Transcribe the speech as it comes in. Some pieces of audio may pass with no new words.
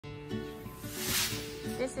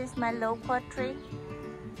this is my Loquat tree.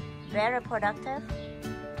 Very productive.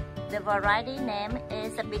 The variety name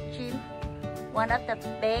is a Big Jim, one of the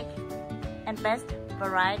big and best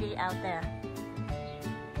variety out there.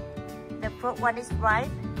 The fruit, when it's ripe,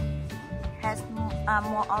 has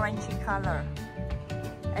more orangey color.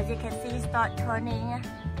 As you can see, start turning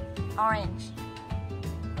orange.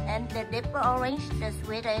 And the deeper orange, the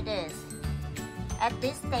sweeter it is. At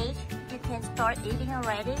this stage, you can start eating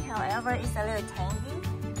already. However, it's a little tangy.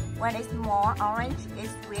 When it's more orange,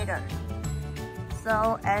 it's sweeter.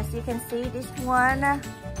 So as you can see, this one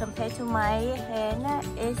compared to my hand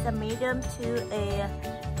is a medium to a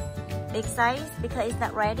big size because it's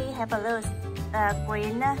not ready. Have a little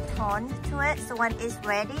green tone to it. So when it's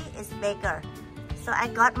ready, it's bigger. So I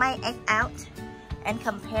got my egg out and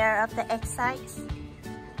compare of the egg size.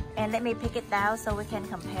 And let me pick it down so we can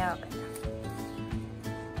compare it.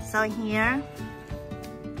 So here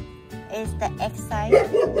is the egg size,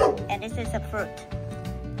 and this is a fruit.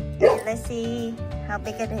 And let's see how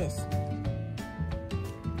big it is.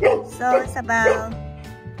 So it's about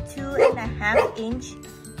 2.5 inch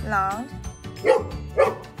long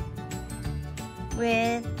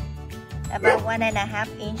with about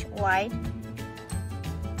 1.5 inch wide.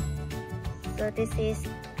 So this is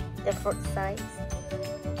the fruit size.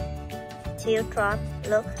 Teardrop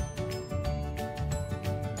look.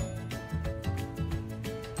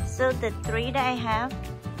 So the tree that I have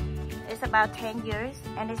is about 10 years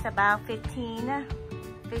and it's about 15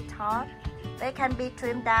 feet tall. They can be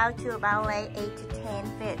trimmed down to about like 8 to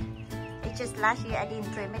 10 feet. It's just last year I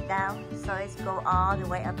didn't trim it down, so it's go all the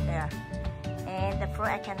way up there. And the fruit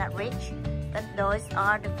I cannot reach, but those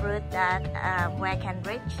are the fruit that where I can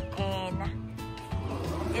reach, and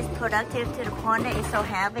it's productive to the point that it's so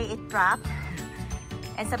heavy it dropped.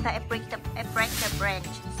 And sometimes I break the branch,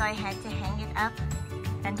 so I had to hang it up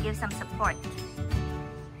and give some support.